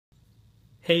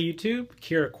Hey YouTube,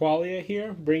 Kira Qualia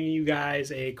here, bringing you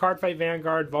guys a Cardfight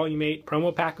Vanguard Volume 8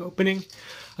 promo pack opening.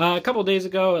 A couple days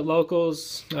ago at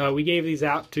Locals, we gave these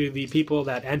out to the people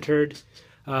that entered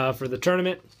for the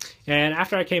tournament. And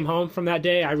after I came home from that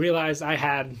day, I realized I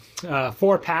had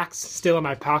 4 packs still in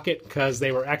my pocket because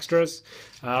they were extras.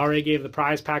 I already gave the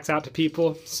prize packs out to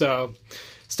people, so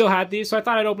still had these. So I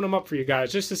thought I'd open them up for you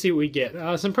guys just to see what we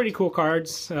get. Some pretty cool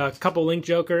cards, a couple Link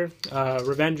Joker,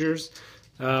 Revengers,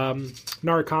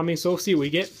 Narukami, so we'll see what we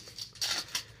get.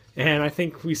 And I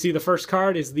think we see the first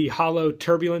card is the Hollow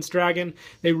Turbulence Dragon.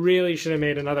 They really should have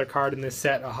made another card in this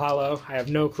set, a Hollow. I have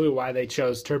no clue why they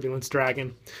chose Turbulence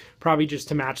Dragon. Probably just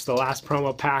to match the last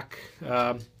promo pack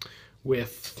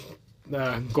with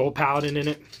Gold Paladin in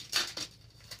it.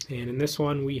 And in this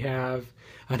one we have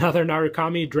another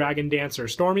Narukami, Dragon Dancer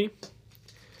Stormy.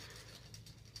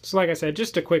 So like I said,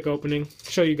 just a quick opening.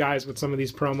 Show you guys what some of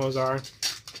these promos are.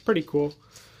 Pretty cool.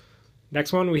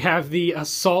 Next one, we have the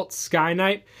Assault Sky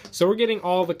Knight. So we're getting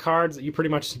all the cards that you pretty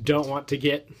much don't want to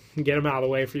get them out of the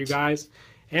way for you guys.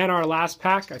 And our last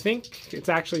pack, I think it's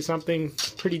actually something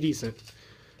pretty decent.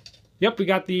 Yep, we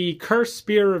got the Curse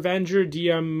Spear Revenger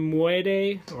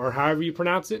Diamuede, or however you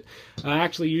pronounce it.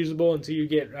 Actually usable until you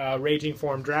get Raging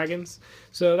Form Dragons.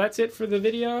 So that's it for the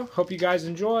video. Hope you guys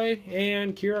enjoy,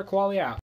 and Kira Quali out.